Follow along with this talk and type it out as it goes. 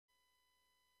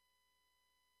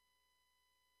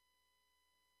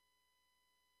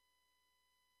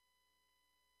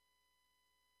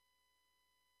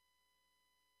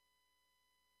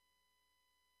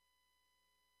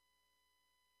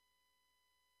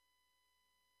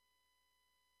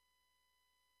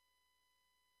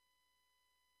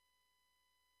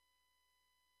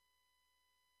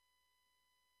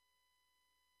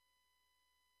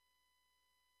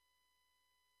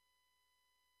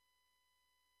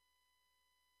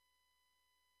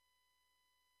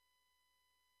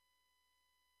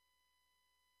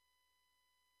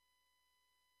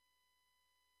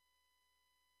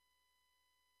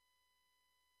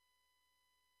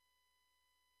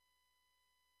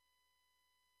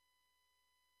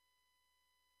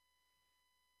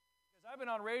been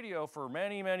on radio for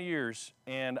many, many years,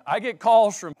 and I get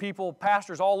calls from people,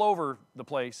 pastors all over the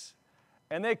place,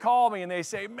 and they call me and they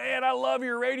say, man, I love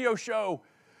your radio show.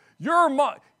 Your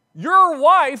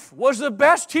wife was the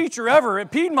best teacher ever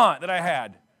at Piedmont that I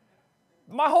had.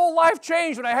 My whole life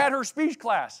changed when I had her speech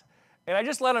class. And I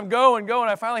just let them go, and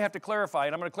I finally have to clarify,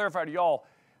 and I'm going to clarify to y'all.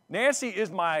 Nancy is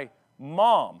my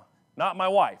mom, not my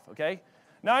wife, okay?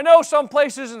 Now, I know some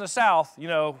places in the South,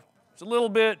 it's a little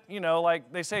bit,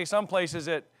 like they say some places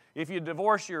that if you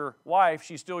divorce your wife,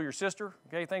 she's still your sister,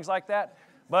 okay, things like that.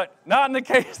 But not in the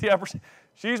case of the Epperson.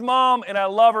 She's mom, and I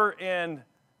love her, and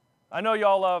I know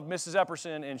y'all love Mrs.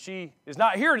 Epperson, and she is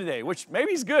not here today, which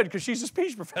maybe is good because she's a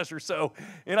speech professor,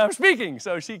 and I'm speaking,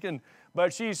 so she can,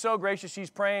 but she's so gracious, she's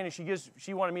praying, and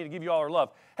she wanted me to give you all her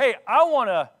love. Hey, I want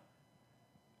to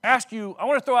ask you, I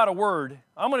want to throw out a word.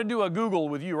 I'm going to do a Google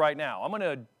with you right now. I'm going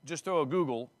to just throw a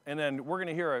Google, and then we're going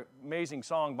to hear an amazing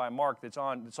song by Mark that's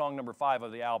on song number 5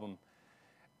 of the album.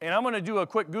 And I'm going to do a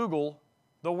quick Google,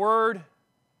 the word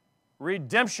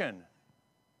redemption.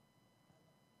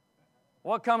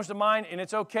 What comes to mind, and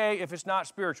it's okay if it's not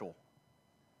spiritual.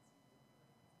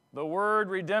 The word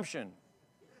redemption.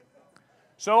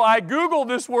 So I Googled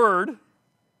this word,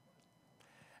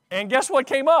 and guess what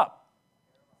came up?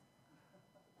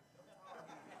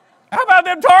 How about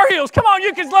them Tar Heels? Come on,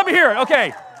 you kids, let me hear it.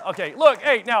 Okay, look,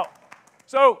 hey, now,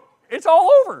 so it's all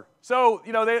over. So,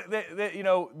 they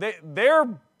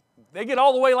get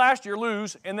all the way last year,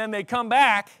 lose, and then they come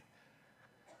back,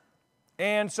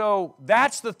 and so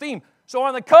that's the theme. So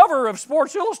on the cover of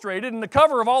Sports Illustrated and the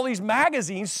cover of all these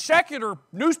magazines, secular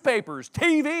newspapers,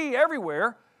 TV,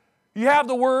 everywhere, you have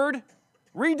the word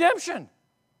redemption.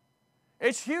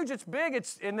 It's huge, it's big,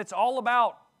 and it's all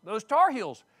about those Tar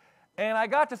Heels. And I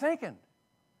got to thinking,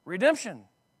 redemption.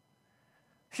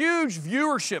 Huge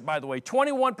viewership, by the way,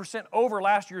 21% over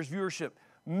last year's viewership.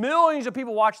 Millions of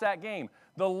people watched that game.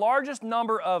 The largest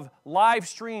number of live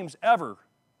streams ever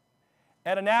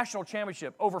at a national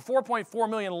championship. Over 4.4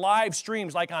 million live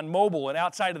streams like on mobile and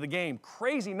outside of the game.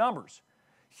 Crazy numbers.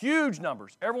 Huge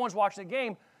numbers. Everyone's watching the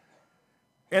game.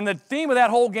 And the theme of that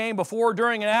whole game before,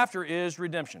 during, and after is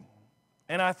redemption.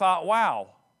 And I thought,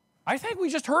 wow, I think we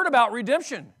just heard about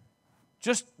redemption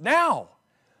just now.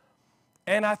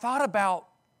 And I thought about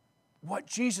what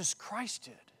Jesus Christ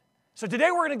did. So today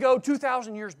we're going to go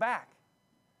 2,000 years back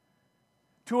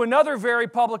to another very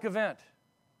public event,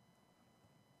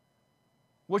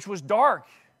 which was dark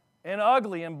and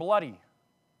ugly and bloody.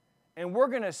 And we're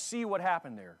going to see what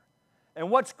happened there.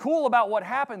 And what's cool about what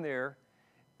happened there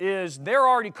is they're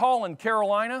already calling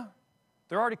Carolina,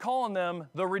 they're already calling them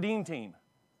the Redeem Team,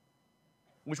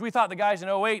 which we thought the guys in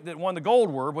 08 that won the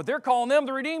gold were, but they're calling them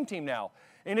the Redeem Team now.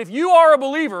 And if you are a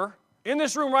believer in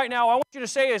this room right now, I want you to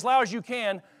say as loud as you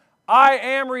can, I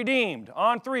am redeemed.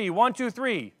 On 3, 1, 2,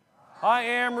 3. I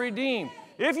am redeemed.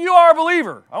 If you are a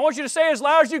believer, I want you to say as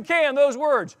loud as you can those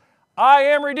words, I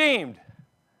am redeemed.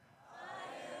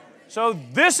 So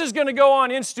this is going to go on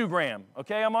Instagram,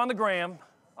 okay? I'm on the gram.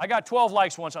 I got 12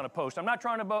 likes once on a post. I'm not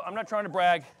trying to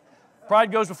brag.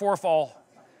 Pride goes before a fall.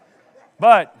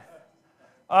 But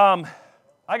I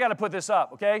got to put this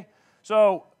up, okay?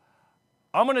 So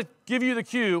I'm going to give you the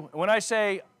cue. When I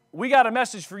say, we got a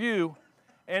message for you,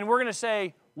 and we're going to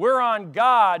say, we're on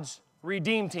God's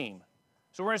Redeem Team.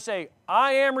 So we're going to say,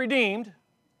 I am redeemed,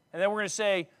 and then we're going to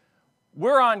say,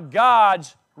 we're on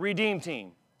God's Redeem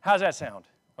Team. How's that sound?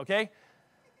 Okay?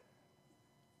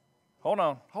 Hold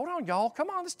on, y'all. Come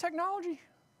on, this technology.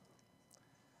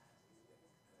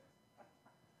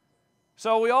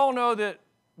 So we all know that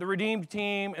the Redeemed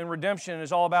Team and redemption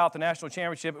is all about the national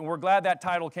championship, and we're glad that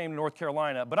title came to North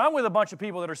Carolina. But I'm with a bunch of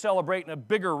people that are celebrating a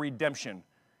bigger redemption.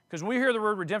 Because when we hear the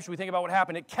word redemption, we think about what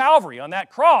happened at Calvary on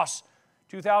that cross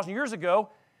 2,000 years ago,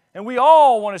 and we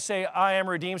all want to say, I am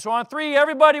redeemed. So on 3,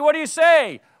 everybody, what do you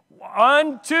say?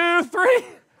 1, 2, 3.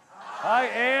 I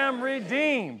am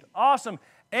redeemed. Awesome.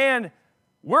 And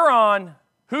we're on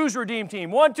whose Redeemed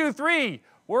Team? 1, 2, 3.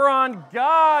 We're on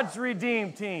God's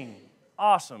Redeemed Team.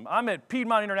 Awesome. I'm at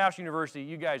Piedmont International University.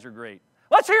 You guys are great.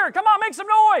 Let's hear it. Come on, make some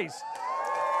noise.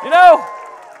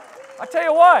 I tell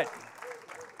you what.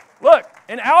 Look,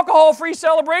 an alcohol-free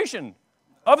celebration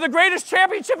of the greatest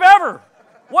championship ever.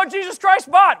 What Jesus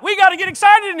Christ bought. We got to get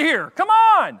excited in here. Come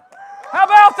on. How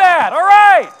about that? All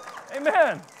right.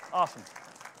 Amen. Awesome.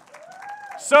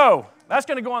 So, that's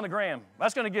going to go on the gram.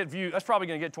 That's going to get views. That's probably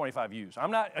going to get 25 views.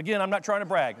 I'm not trying to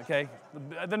brag, okay?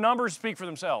 The numbers speak for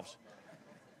themselves.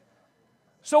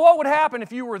 So what would happen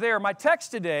if you were there? My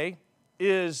text today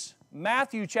is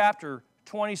Matthew chapter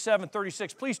 27,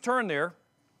 36. Please turn there.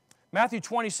 Matthew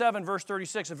 27, verse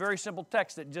 36, a very simple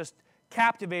text that just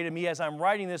captivated me as I'm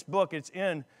writing this book. It's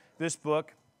in this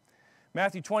book,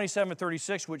 Matthew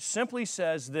 27:36, which simply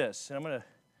says this. And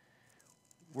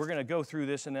we're going to go through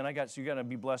this, and then you're going to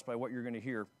be blessed by what you're going to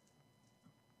hear.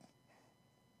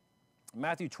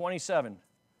 Matthew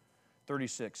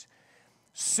 27:36.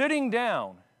 Sitting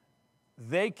down,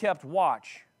 they kept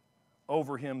watch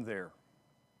over him there.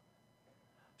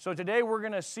 So today we're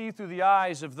going to see through the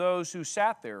eyes of those who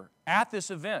sat there at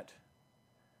this event.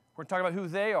 We're going to talk about who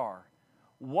they are,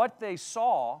 what they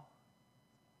saw,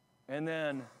 and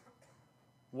then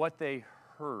what they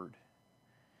heard.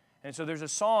 And so there's a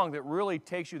song that really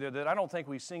takes you there that I don't think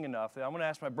we sing enough. I'm going to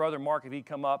ask my brother Mark if he'd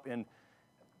come up, and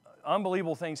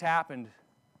unbelievable things happened.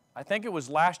 I think it was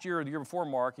last year or the year before,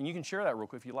 Mark, and you can share that real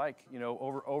quick if you like,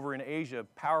 over in Asia,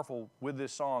 powerful with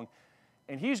this song.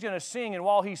 And he's going to sing, and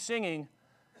while he's singing,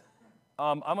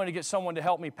 I'm going to get someone to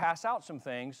help me pass out some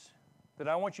things that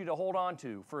I want you to hold on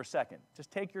to for a second. Just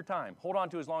take your time. Hold on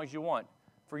to as long as you want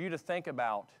for you to think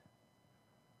about,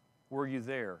 were you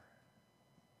there?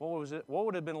 What was it? What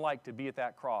would it have been like to be at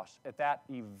that cross, at that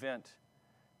event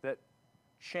that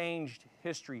changed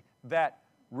history, that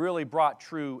really brought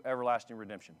true everlasting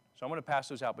redemption? So I'm going to pass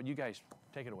those out, but you guys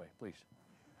take it away, please.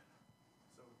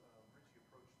 So Richie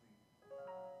approached me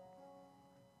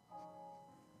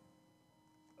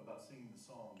about singing the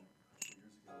song a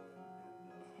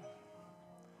couple years ago, and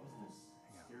I was a little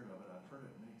scared of it. I've heard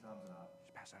it many times, and I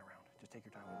Just pass that around. Just take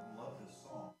your time with it. love this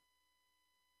song.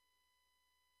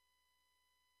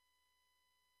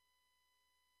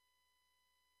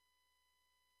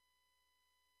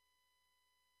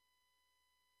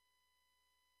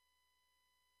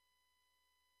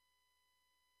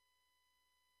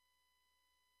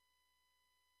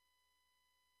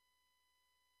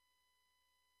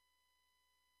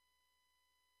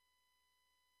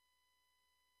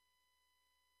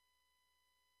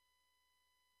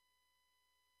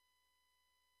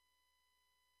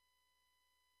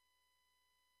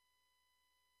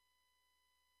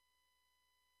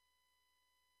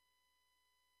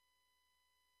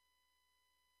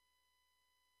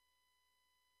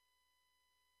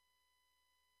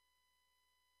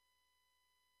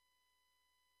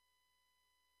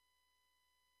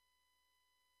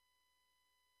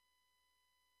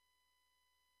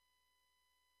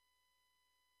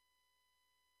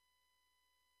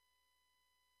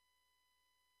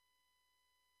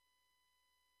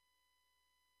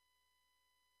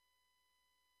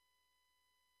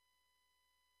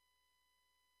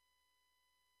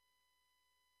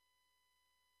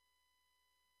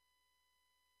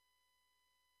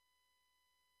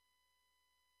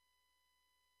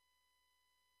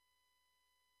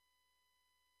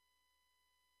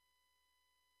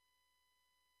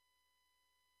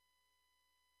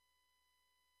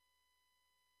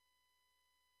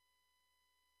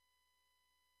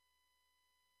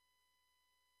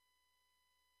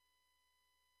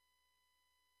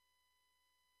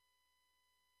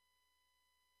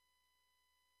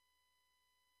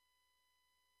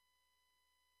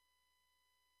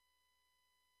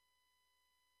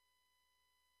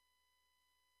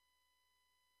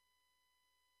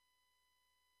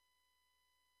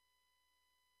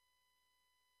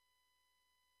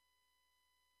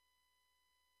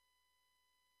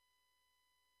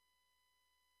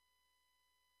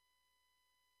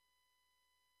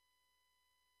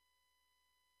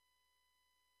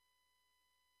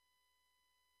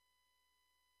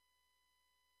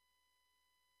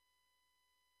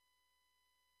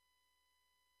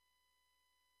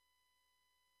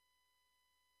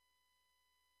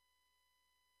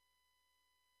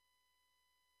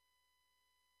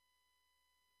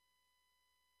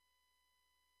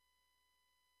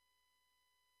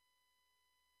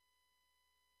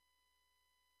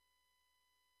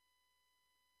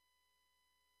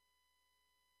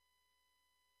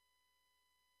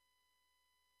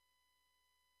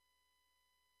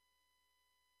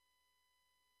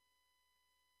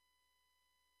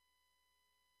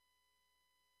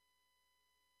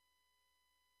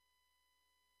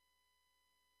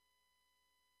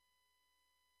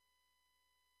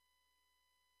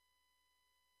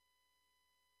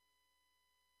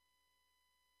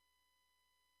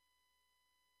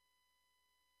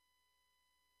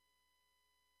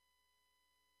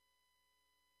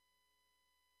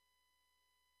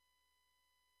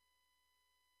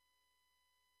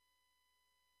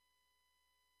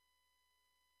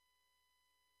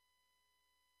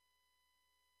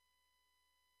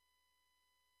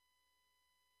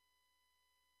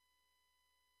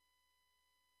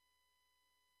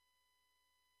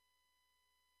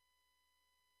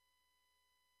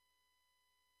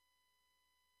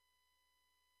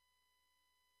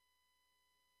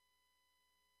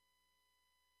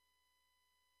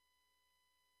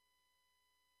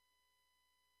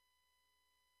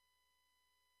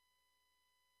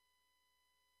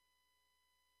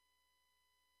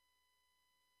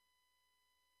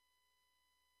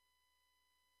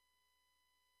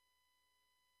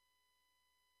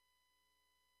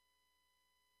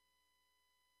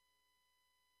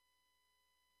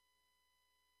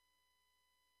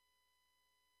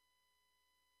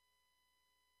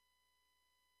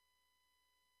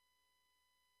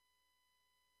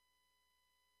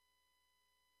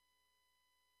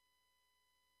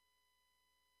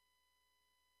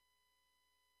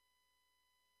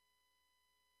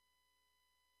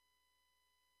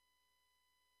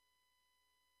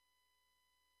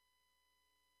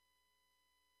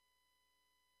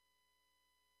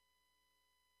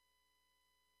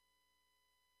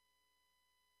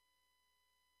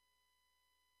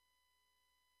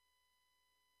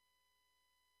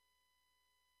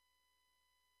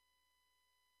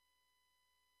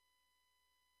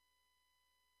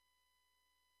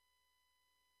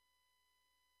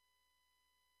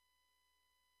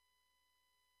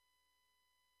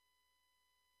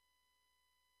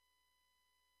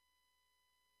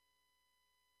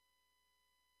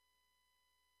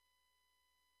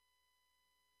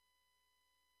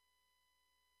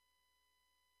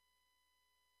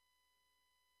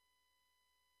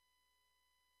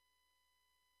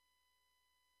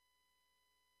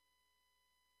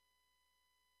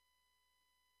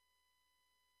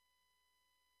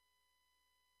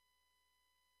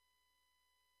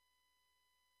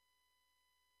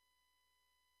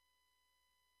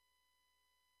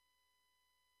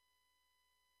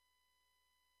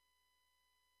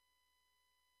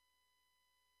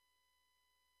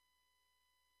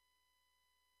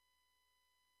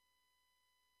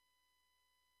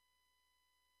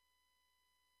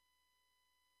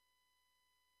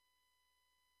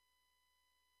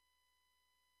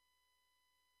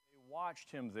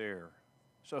 watched him there.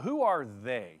 So who are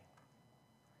they?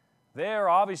 They are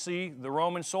obviously the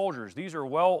Roman soldiers. These are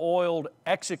well-oiled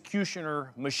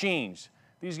executioner machines.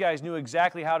 These guys knew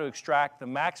exactly how to extract the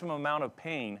maximum amount of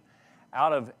pain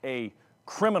out of a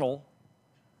criminal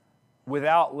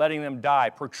without letting them die,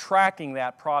 protracting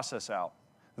that process out.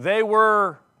 They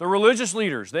were the religious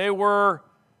leaders. They were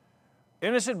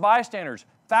innocent bystanders.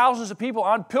 Thousands of people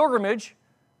on pilgrimage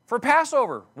for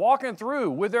Passover, walking through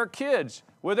with their kids,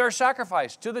 with their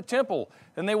sacrifice to the temple.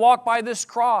 And they walk by this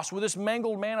cross with this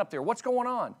mangled man up there. What's going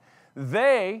on?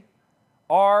 They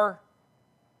are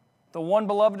the one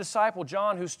beloved disciple,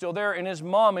 John, who's still there, and his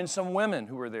mom and some women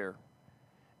who were there.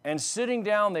 And sitting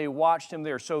down, they watched him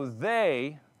there. So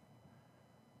they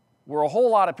were a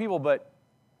whole lot of people, but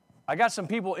I got some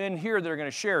people in here that are going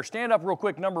to share. Stand up real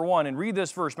quick, number one, and read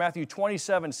this verse, Matthew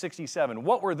 27:67.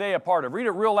 What were they a part of? Read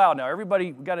it real loud now. Everybody,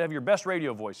 you've got to have your best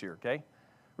radio voice here, okay?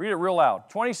 Read it real loud.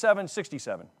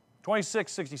 27:67.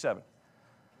 26:67.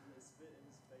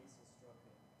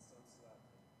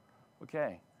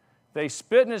 Okay. They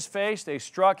spit in his face, they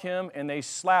struck him, and they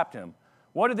slapped him.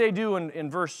 What did they do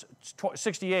in verse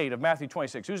 68 of Matthew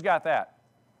 26? Who's got that?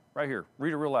 Right here.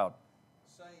 Read it real loud.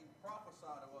 Saying, prophesy to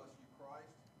us, you Christ.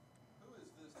 Who is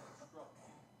this that struck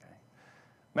you? Okay.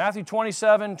 Matthew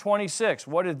 27:26.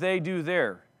 What did they do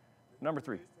there? Number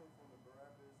 3.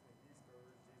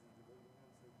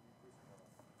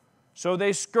 So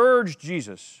they scourged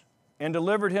Jesus and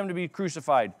delivered him to be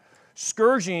crucified.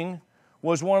 Scourging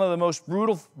was one of the most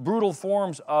brutal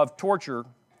forms of torture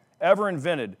ever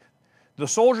invented. The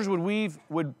soldiers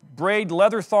would braid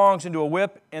leather thongs into a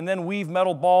whip and then weave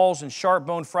metal balls and sharp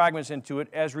bone fragments into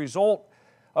it. As a result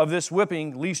of this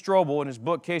whipping, Lee Strobel, in his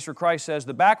book Case for Christ, says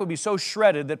the back would be so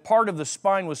shredded that part of the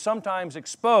spine was sometimes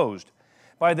exposed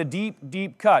by the deep,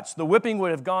 deep cuts. The whipping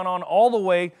would have gone on all the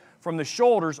way from the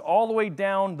shoulders all the way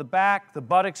down the back, the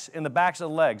buttocks, and the backs of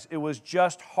the legs. It was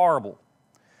just horrible.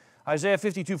 Isaiah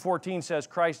 52:14 says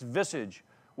Christ's visage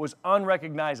was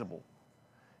unrecognizable.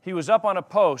 He was up on a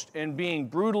post and being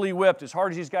brutally whipped as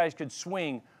hard as these guys could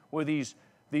swing with these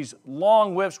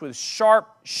long whips with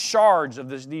sharp shards of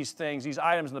these things, these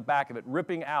items in the back of it,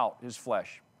 ripping out his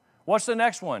flesh. What's the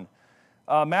next one?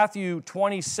 Matthew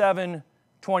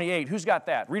 27:28. Who's got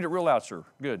that? Read it real loud, sir.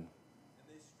 Good. And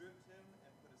they stripped him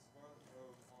and put a scarlet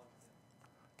robe on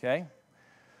him. Okay.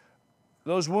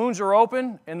 Those wounds are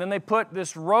open, and then they put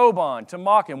this robe on to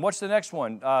mock him. What's the next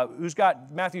one? Who's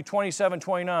got Matthew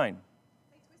 27:29?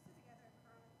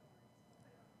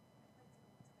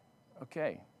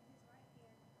 Okay.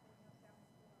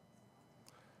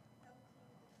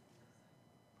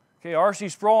 Okay, R.C.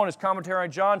 Sproul in his commentary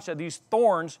on John said these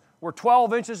thorns were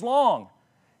 12 inches long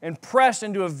and pressed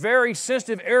into a very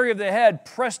sensitive area of the head,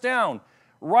 pressed down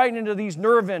right into these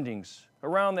nerve endings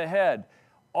around the head,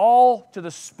 all to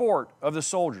the sport of the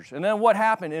soldiers. And then what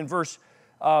happened in verse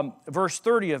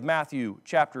 30 of Matthew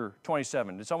chapter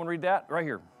 27? Did someone read that? Right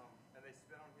here. And they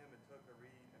spit on him and took a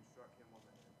reed and struck him on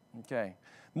the head. Okay.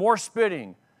 More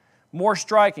spitting, more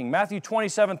striking. Matthew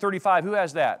 27:35. Who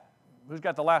has that? Who's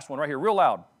got the last one right here? Real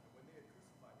loud. When they had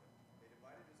crucified him, they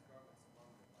divided his garments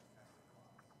among them like casting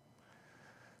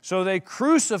lots. So they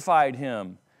crucified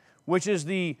him, which is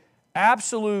the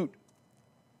absolute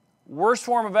worst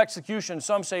form of execution,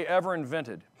 some say, ever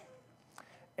invented.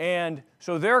 And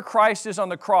so there Christ is on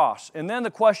the cross. And then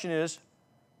the question is,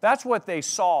 that's what they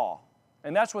saw,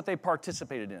 and that's what they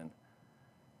participated in.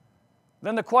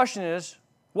 Then the question is,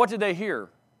 what did they hear?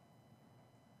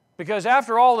 Because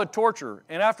after all the torture,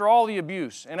 and after all the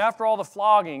abuse, and after all the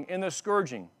flogging and the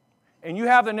scourging, and you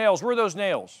have the nails, where are those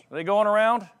nails? Are they going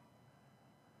around?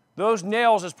 Those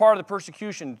nails as part of the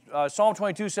persecution. Psalm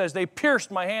 22 says, they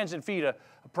pierced my hands and feet, a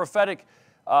prophetic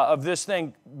of this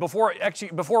thing before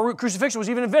crucifixion was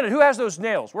even invented. Who has those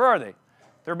nails? Where are they?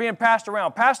 They're being passed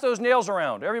around. Pass those nails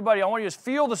around. Everybody, I want you to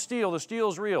feel the steel. The steel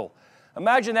is real.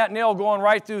 Imagine that nail going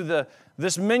right through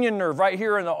this minion nerve right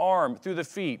here in the arm, through the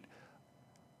feet.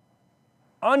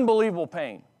 Unbelievable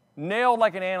pain. Nailed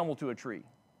like an animal to a tree.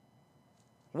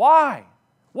 Why?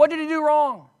 What did he do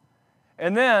wrong?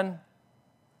 And then,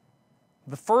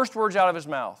 the first words out of his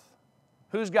mouth.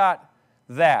 Who's got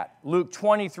that? Luke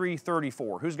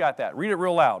 23:34. Who's got that? Read it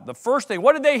real loud. The first thing,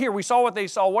 what did they hear? We saw what they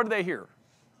saw. What did they hear?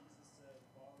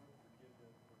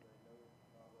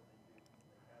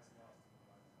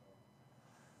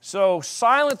 So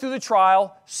silent through the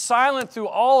trial, silent through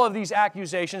all of these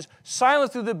accusations,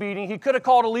 silent through the beating. He could have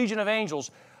called a legion of angels.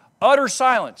 Utter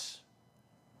silence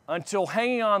until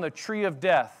hanging on the tree of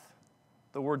death,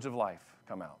 the words of life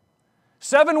come out.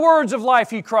 7 words of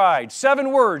life, he cried.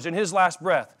 7 words in his last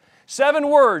breath. 7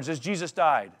 words as Jesus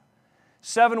died.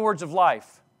 7 words of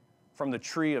life from the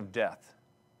tree of death.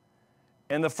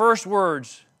 And the first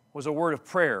words was a word of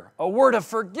prayer, a word of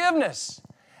forgiveness.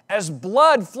 As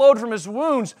blood flowed from his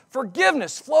wounds,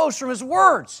 forgiveness flows from his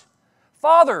words.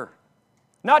 Father,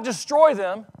 not destroy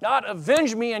them, not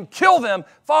avenge me and kill them.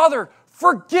 Father,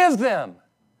 forgive them.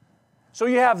 So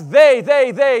you have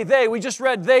they. We just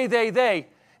read they.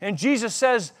 And Jesus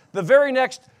says the very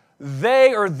next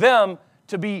they or them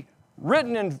to be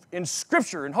written in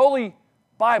Scripture, in Holy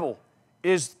Bible,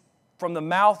 is from the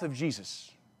mouth of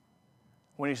Jesus.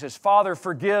 When he says, Father,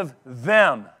 forgive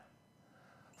them,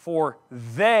 for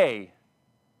they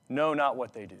know not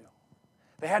what they do.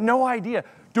 They had no idea.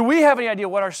 Do we have any idea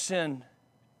what our sin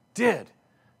did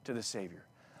to the Savior?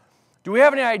 Do we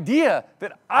have any idea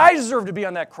that I deserve to be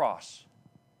on that cross?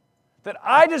 That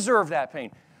I deserve that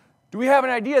pain? Do we have an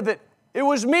idea that it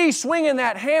was me swinging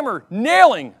that hammer,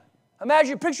 nailing?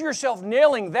 Imagine, picture yourself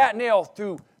nailing that nail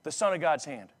through the Son of God's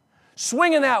hand.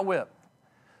 Swinging that whip.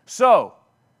 So,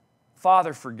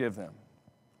 Father, forgive them.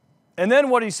 And then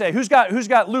what did he say? Who's got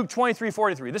Luke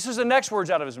 23:43? This is the next words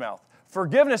out of his mouth.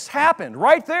 Forgiveness happened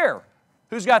right there.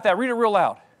 Who's got that? Read it real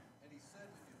loud. And he said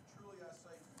to him, truly I say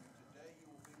to you, today you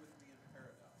will be with me in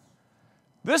paradise.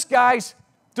 This guy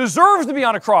deserves to be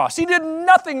on a cross. He did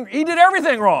nothing, he did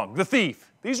everything wrong, the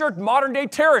thief. These are modern day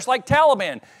terrorists like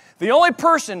Taliban. The only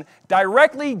person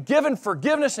directly given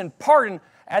forgiveness and pardon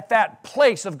at that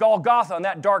place of Golgotha on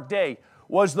that dark day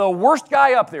was the worst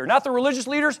guy up there. Not the religious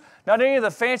leaders, not any of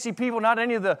the fancy people, not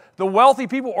any of the wealthy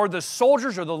people or the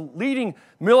soldiers or the leading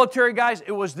military guys.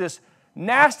 It was this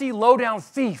nasty, low-down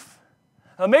thief.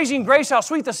 Amazing grace, how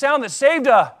sweet the sound that saved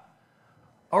a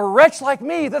wretch like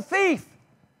me, the thief.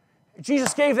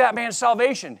 Jesus gave that man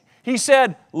salvation. He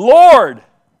said, Lord,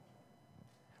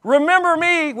 remember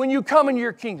me when you come into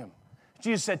your kingdom.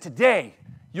 Jesus said, today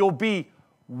you'll be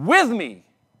with me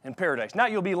in paradise.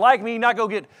 Not you'll be like me, not go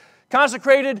get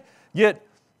consecrated, get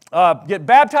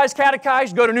baptized,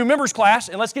 catechized, go to new members class,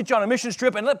 and let's get you on a mission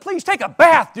trip, and please take a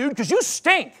bath, dude, because you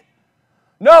stink.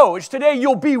 No, it's today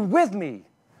you'll be with me.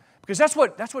 Because that's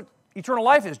what eternal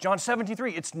life is, John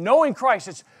 17:3. It's knowing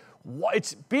Christ.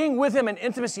 It's being with Him in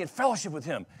intimacy and fellowship with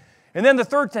Him. And then the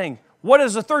third thing, what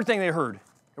is the third thing they heard?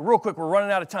 Real quick, we're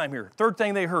running out of time here. Third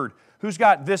thing they heard. Who's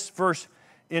got this verse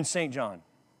in St. John?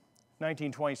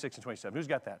 19:26 and 27. Who's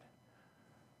got that?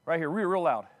 Right here, read it real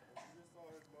loud.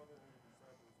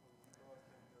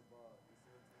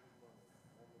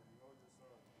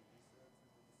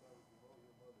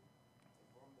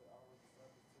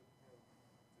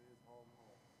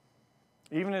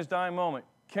 Even his dying moment,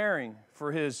 caring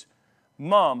for his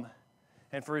mom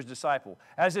and for his disciple.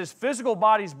 As his physical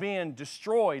body's being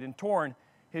destroyed and torn,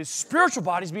 his spiritual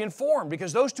body's being formed,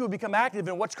 because those two have become active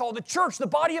in what's called the church, the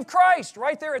body of Christ,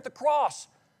 right there at the cross.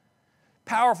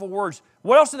 Powerful words.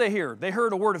 What else did they hear? They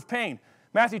heard a word of pain.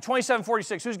 Matthew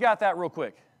 27:46. Who's got that real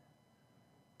quick?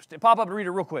 Pop up and read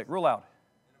it real quick, real loud.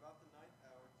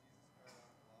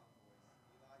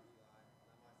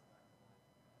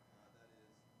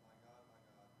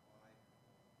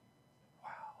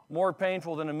 More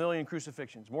painful than 1,000,000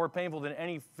 crucifixions, more painful than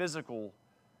any physical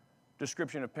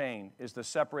description of pain is the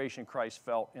separation Christ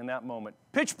felt in that moment.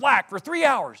 Pitch black for 3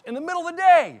 hours in the middle of the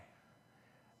day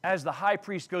as the high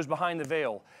priest goes behind the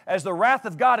veil, as the wrath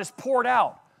of God is poured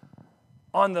out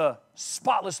on the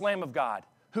spotless Lamb of God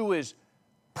who is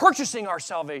purchasing our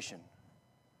salvation,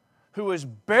 who is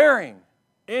bearing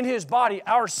in His body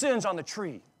our sins on the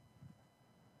tree,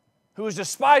 who is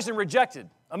despised and rejected,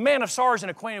 a man of sorrows and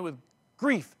acquainted with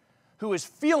grief, who is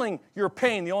feeling your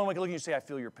pain. The only one can look at you and say, I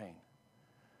feel your pain.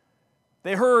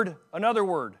 They heard another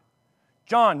word.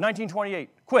 John 19:28.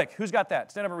 Quick, who's got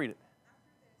that? Stand up and read it.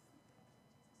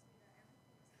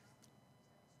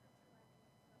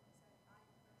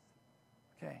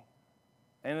 Okay.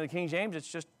 And in the King James, it's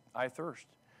just, I thirst.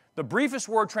 The briefest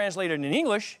word translated in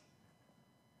English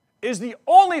is the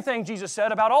only thing Jesus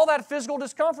said about all that physical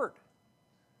discomfort.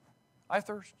 I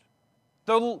thirst.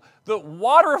 The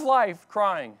water of life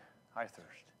crying, I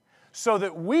thirst. So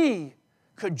that we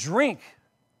could drink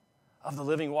of the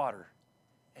living water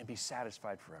and be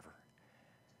satisfied forever.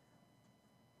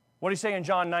 What did He say in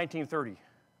John 19:30?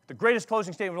 The greatest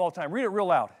closing statement of all time. Read it real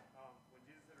loud. When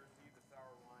Jesus had received the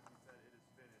sour wine, He said, it is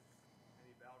finished. And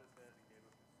He bowed His head and gave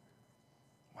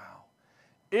up His spirit. Wow.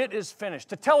 It is finished.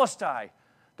 Tetelestai,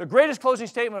 the greatest closing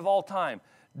statement of all time.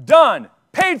 Done.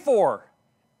 Paid for.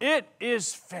 It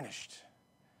is finished.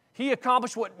 He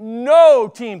accomplished what no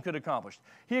team could accomplish.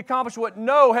 He accomplished what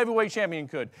no heavyweight champion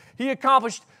could. He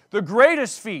accomplished the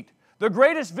greatest feat, the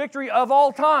greatest victory of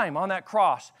all time on that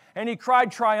cross. And He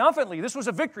cried triumphantly. This was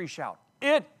a victory shout.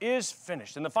 It is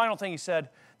finished. And the final thing He said,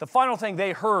 the final thing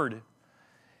they heard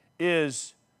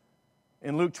is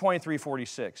in Luke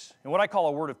 23:46. And what I call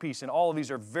a word of peace. And all of these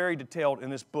are very detailed in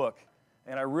this book.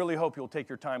 And I really hope you'll take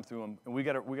your time through them. And we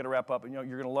got to wrap up. And you're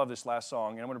going to love this last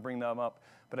song. And I'm going to bring them up.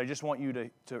 But I just want you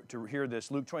to hear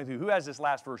this. Luke 23. Who has this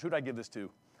last verse? Who did I give this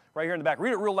to? Right here in the back.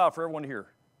 Read it real loud for everyone to hear.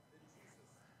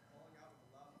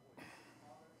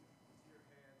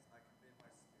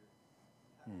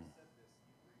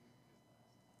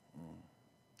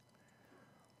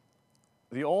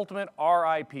 The ultimate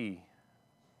R.I.P.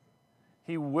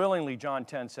 He willingly, John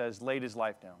 10 says, laid his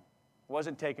life down. It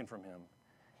wasn't taken from him.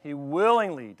 He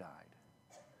willingly died.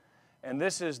 And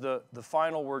this is the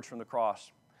final words from the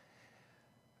cross.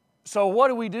 So what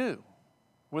do we do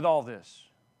with all this?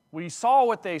 We saw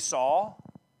what they saw.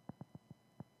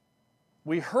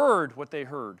 We heard what they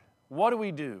heard. What do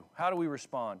we do? How do we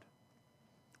respond?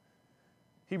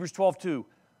 Hebrews 12:2,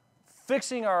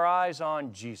 fixing our eyes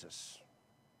on Jesus.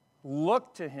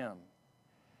 Look to Him.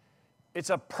 It's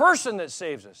a person that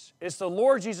saves us. It's the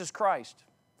Lord Jesus Christ.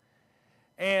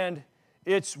 And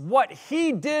it's what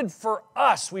He did for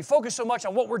us. We focus so much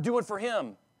on what we're doing for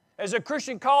Him. As a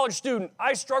Christian college student,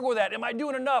 I struggle with that. Am I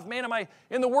doing enough? Man, am I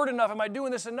in the Word enough? Am I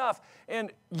doing this enough?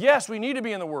 And yes, we need to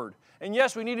be in the Word. And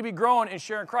yes, we need to be growing and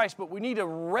sharing Christ, but we need to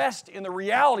rest in the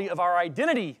reality of our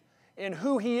identity in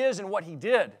who He is and what He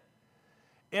did.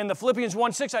 In the Philippians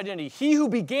 1:6 identity, He who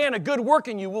began a good work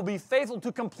in you will be faithful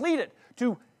to complete it,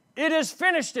 it is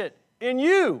finished it in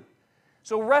you.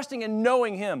 So resting and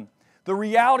knowing Him, the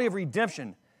reality of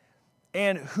redemption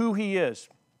and who He is.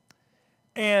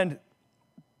 And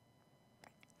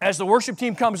as the worship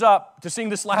team comes up to sing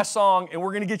this last song, and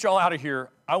we're going to get you all out of here,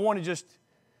 I want to just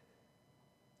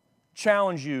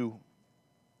challenge you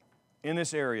in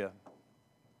this area.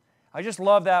 I just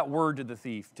love that word to the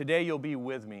thief. Today you'll be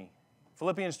with me.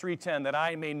 Philippians 3:10, that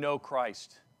I may know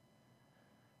Christ.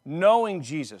 Knowing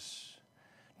Jesus.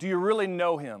 Do you really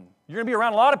know Him? You're going to be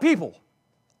around a lot of people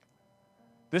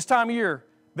this time of year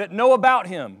that know about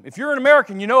Him. If you're an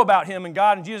American, you know about Him and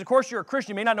God and Jesus. Of course, you're a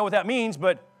Christian. You may not know what that means,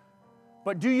 but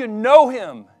do you know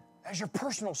Him as your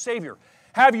personal Savior?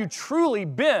 Have you truly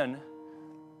been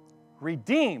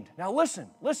redeemed? Now listen.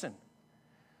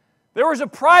 There was a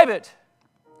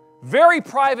very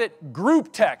private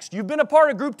group text. You've been a part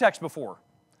of group text before.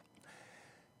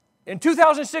 In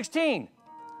 2016,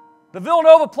 the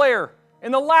Villanova player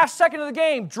in the last second of the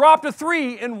game dropped a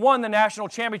 3 and won the national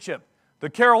championship. The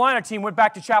Carolina team went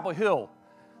back to Chapel Hill,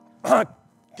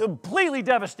 completely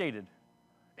devastated,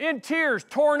 in tears,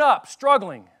 torn up,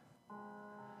 struggling.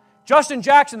 Justin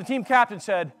Jackson, the team captain,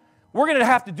 said, we're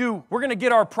going to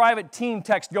get our private team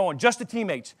text going, just the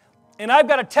teammates. And I've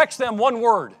got to text them one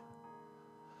word.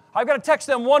 I've got to text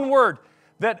them one word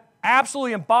that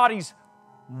absolutely embodies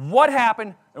what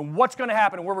happened and what's going to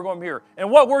happen and where we're going from here. And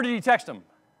what word did he text them?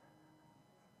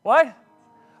 What?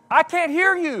 I can't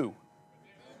hear you.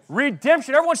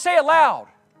 Redemption. Everyone say it loud.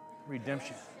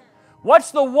 Redemption.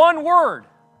 What's the one word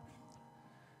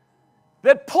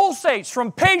that pulsates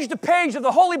from page to page of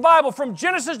the Holy Bible from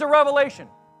Genesis to Revelation?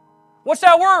 What's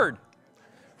that word?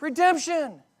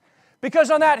 Redemption. Because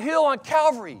on that hill on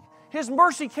Calvary, His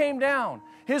mercy came down.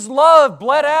 His love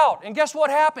bled out. And guess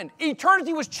what happened?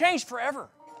 Eternity was changed forever.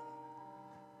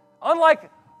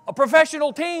 Unlike a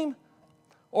professional team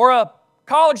or a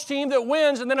college team that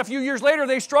wins and then a few years later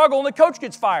they struggle and the coach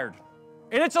gets fired.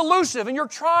 And it's elusive and you're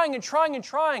trying and trying and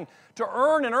trying to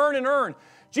earn and earn and earn.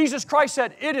 Jesus Christ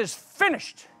said, it is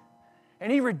finished.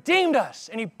 And He redeemed us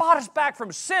and He bought us back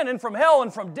from sin and from hell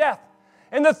and from death.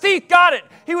 And the thief got it.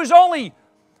 He was only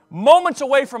moments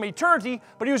away from eternity,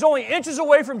 but he was only inches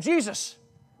away from Jesus.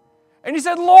 And he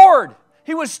said, Lord,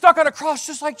 he was stuck on a cross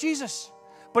just like Jesus.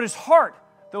 But his heart,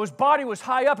 though his body was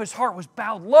high up, his heart was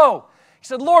bowed low. He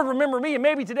said, Lord, remember me. And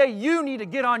maybe today you need to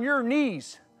get on your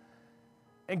knees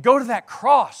and go to that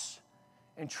cross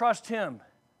and trust Him.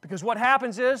 Because what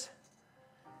happens is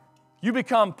you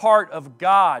become part of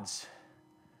God's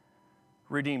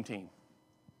redeemed team.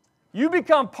 You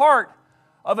become part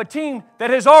of a team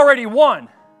that has already won,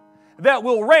 that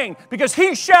will reign, because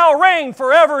He shall reign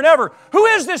forever and ever. Who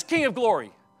is this King of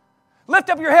glory? Lift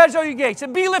up your heads, O ye gates,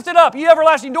 and be lifted up, ye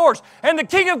everlasting doors, and the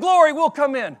King of glory will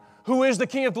come in. Who is the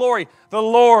King of glory? The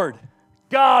Lord,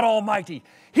 God Almighty.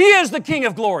 He is the King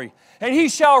of glory, and He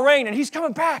shall reign, and He's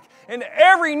coming back, and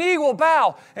every knee will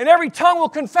bow, and every tongue will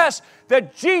confess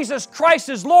that Jesus Christ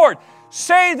is Lord.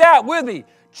 Say that with me.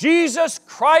 Jesus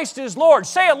Christ is Lord.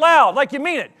 Say it loud like you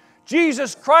mean it.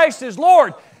 Jesus Christ is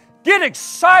Lord. Get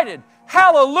excited.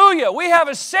 Hallelujah. We have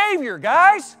a Savior,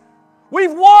 guys.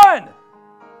 We've won.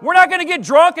 We're not going to get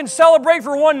drunk and celebrate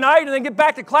for one night and then get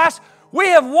back to class. We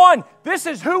have won. This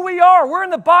is who we are. We're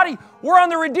in the body. We're on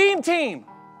the redeemed team.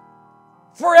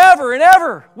 forever and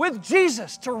ever with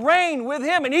Jesus to reign with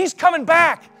Him. And He's coming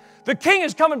back. The King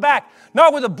is coming back,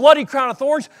 not with a bloody crown of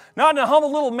thorns, not in a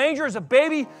humble little manger as a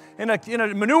baby in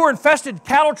a manure-infested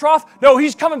cattle trough. No,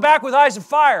 He's coming back with eyes of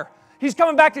fire. He's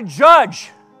coming back to judge.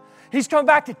 He's coming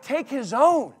back to take His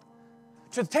own,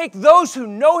 to take those who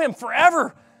know Him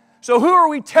forever. So who are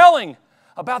we telling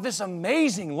about this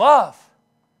amazing love?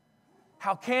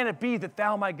 How can it be that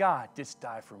Thou, my God, didst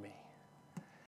die for me?